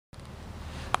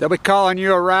They'll be calling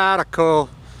you a radical.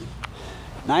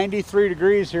 93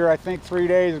 degrees here, I think 3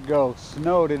 days ago.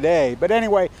 Snow today. But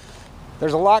anyway,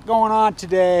 there's a lot going on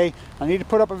today. I need to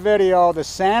put up a video. The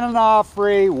San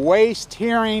Onofre waste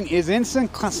hearing is in San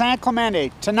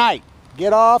Clemente tonight.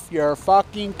 Get off your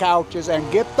fucking couches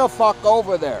and get the fuck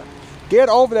over there. Get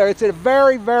over there. It's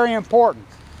very, very important.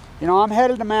 You know, I'm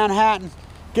headed to Manhattan,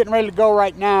 getting ready to go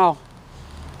right now.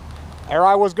 Or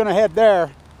I was going to head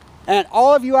there. And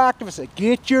all of you activists,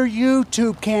 get your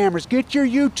YouTube cameras, get your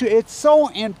YouTube. It's so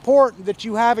important that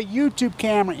you have a YouTube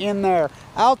camera in there,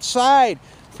 outside.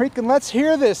 Freaking let's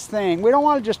hear this thing. We don't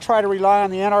want to just try to rely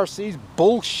on the NRC's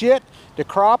bullshit to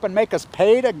crop and make us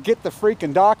pay to get the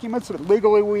freaking documents that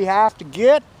legally we have to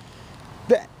get.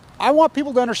 I want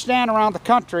people to understand around the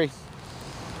country,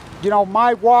 you know,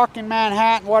 my walk in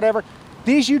Manhattan, whatever,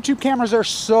 these YouTube cameras are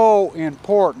so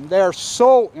important. They're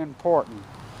so important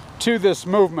to this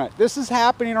movement. This is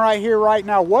happening right here, right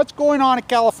now. What's going on in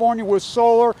California with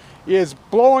solar is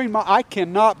blowing my, I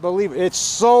cannot believe it. It's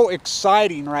so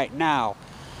exciting right now.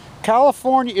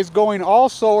 California is going all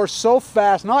solar so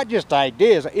fast, not just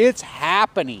ideas, it's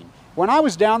happening. When I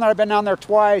was down there, I've been down there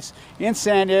twice in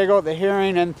San Diego at the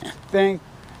hearing and thing.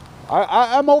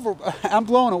 I'm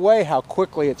blown away how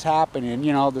quickly it's happening.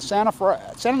 You know, the San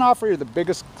Onofre are the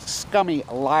biggest scummy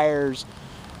liars.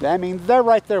 I mean, they're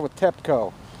right there with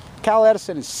TEPCO. Cal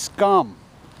Edison is scum.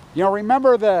 You know,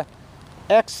 remember the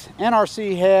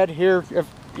ex-NRC head here,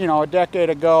 you know, a decade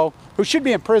ago, who should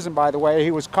be in prison, by the way. He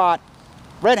was caught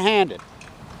red-handed.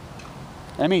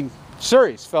 I mean,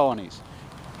 serious felonies.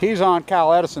 He's on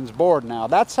Cal Edison's board now.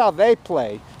 That's how they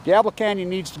play. Diablo Canyon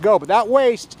needs to go. But that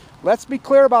waste, let's be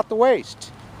clear about the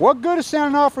waste. What good is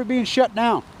San Onofre being shut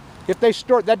down if they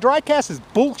store that dry cast is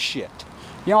bullshit.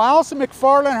 You know, Allison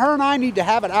McFarland, her and I need to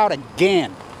have it out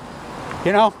again.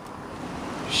 You know,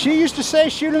 she used to say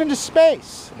shoot it into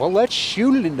space. Well, let's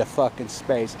shoot it into fucking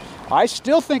space. I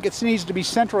still think it needs to be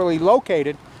centrally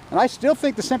located. And I still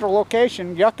think the central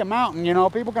location, Yucca Mountain, you know,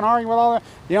 people can argue with all that.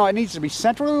 You know, it needs to be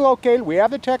centrally located. We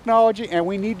have the technology, and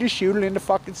we need to shoot it into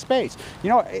fucking space.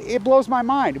 You know, it blows my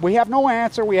mind. We have no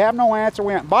answer. We have no answer.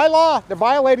 By law, they're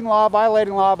violating law,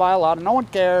 violating law, violating law. No one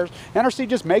cares. NRC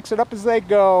just makes it up as they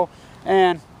go,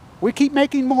 and we keep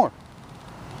making more.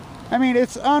 I mean,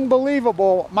 it's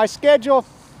unbelievable. My schedule,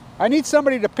 I need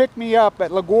somebody to pick me up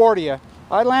at LaGuardia.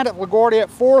 I land at LaGuardia at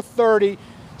 4:30.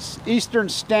 Eastern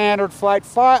Standard Flight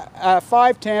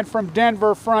 510 from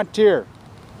Denver Frontier.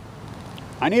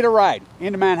 I need a ride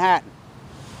into Manhattan.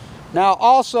 Now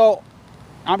also,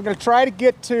 I'm going to try to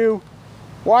get to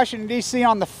Washington, D.C.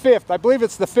 on the 5th. I believe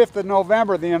it's the 5th of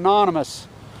November, the Anonymous,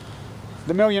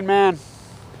 the Million Man,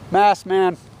 Mass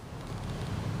Man.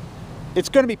 It's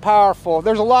going to be powerful.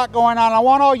 There's a lot going on. I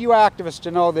want all you activists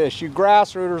to know this. You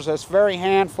grassrooters, this very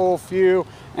handful, few,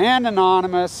 and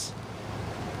Anonymous.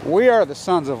 We are the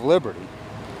Sons of Liberty.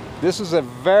 This is a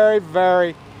very,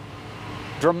 very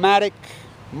dramatic,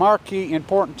 marquee,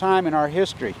 important time in our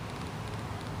history.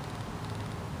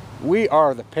 We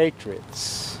are the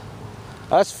Patriots.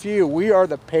 Us few, we are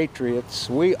the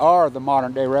Patriots. We are the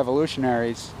modern day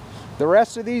revolutionaries. The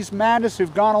rest of these madness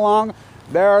who've gone along,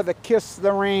 they're the kiss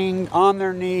the ring, on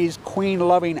their knees,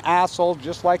 queen-loving assholes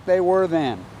just like they were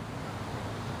then.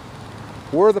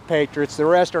 We're the Patriots. The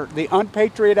rest are the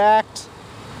Unpatriot Act.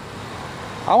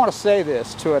 I want to say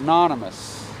this to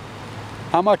Anonymous,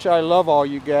 how much I love all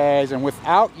you guys, and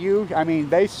without you, I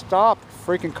mean, they stopped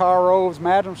freaking Karl Rove's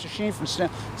Madam Shasheen from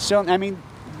still, I mean,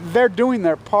 they're doing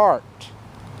their part.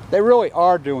 They really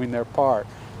are doing their part.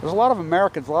 There's a lot of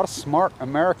Americans, a lot of smart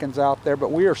Americans out there,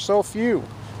 but we are so few.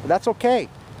 But that's okay.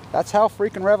 That's how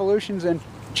freaking revolutions and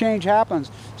change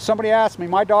happens. Somebody asked me,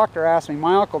 my doctor asked me,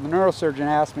 my uncle, the neurosurgeon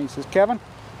asked me, he says, Kevin,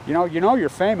 you know you're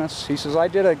famous. He says, I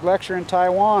did a lecture in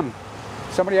Taiwan.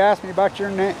 Somebody asked me about your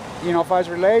name, you know, if I was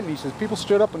related, and he says, people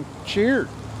stood up and cheered.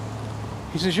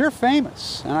 He says, you're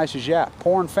famous. And I says, yeah,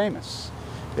 poor and famous.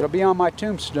 It'll be on my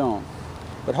tombstone.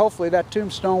 But hopefully that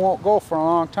tombstone won't go for a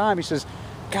long time. He says,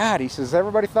 God, he says,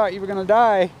 everybody thought you were going to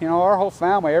die. You know, our whole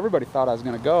family, everybody thought I was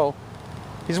going to go.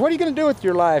 He says, what are you going to do with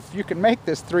your life if you can make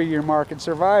this 3-year mark and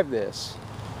survive this?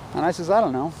 And I says, I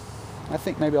don't know. I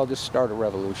think maybe I'll just start a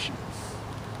revolution.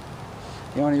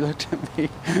 You know, and he looked at me,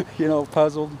 you know,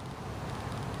 puzzled.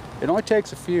 It only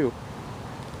takes a few.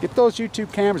 Get those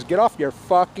YouTube cameras. Get off your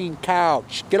fucking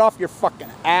couch. Get off your fucking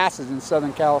asses in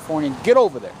Southern California and get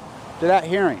over there to that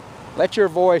hearing. Let your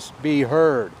voice be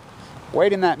heard.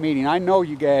 Wait in that meeting. I know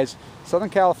you guys.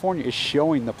 Southern California is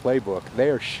showing the playbook.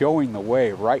 They are showing the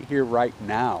way right here, right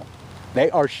now. They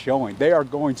are showing. They are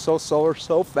going so solar,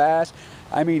 so fast.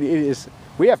 I mean, it is.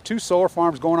 We have 2 solar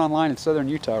farms going online in southern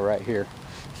Utah right here.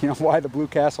 You know why the Blue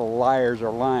Castle liars are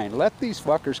lying. Let these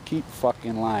fuckers keep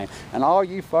fucking lying. And all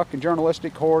you fucking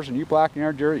journalistic whores and you black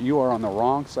and yellow, you are on the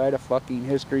wrong side of fucking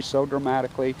history so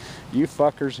dramatically. You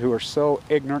fuckers who are so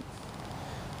ignorant.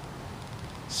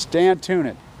 Stand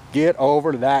tuned. Get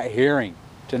over to that hearing.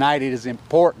 Tonight it is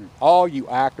important. All you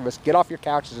activists, get off your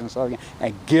couches and stuff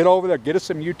and get over there. Get us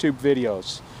some YouTube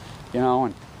videos. You know,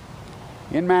 and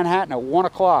in Manhattan at 1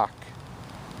 o'clock.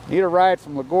 Need a ride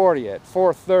from LaGuardia at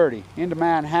 4:30 into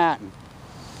Manhattan.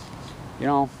 You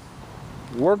know,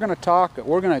 we're going to talk,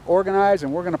 we're going to organize,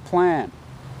 and we're going to plan.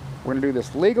 We're going to do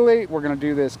this legally. We're going to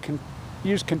do this,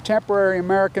 use contemporary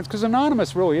Americans, because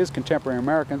Anonymous really is contemporary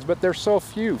Americans, but there's so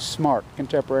few smart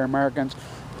contemporary Americans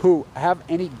who have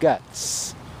any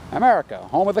guts. America,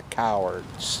 home of the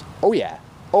cowards. Oh yeah,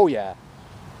 oh yeah.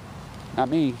 Not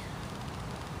me.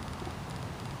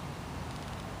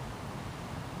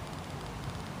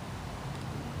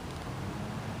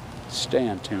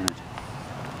 Stand tuned.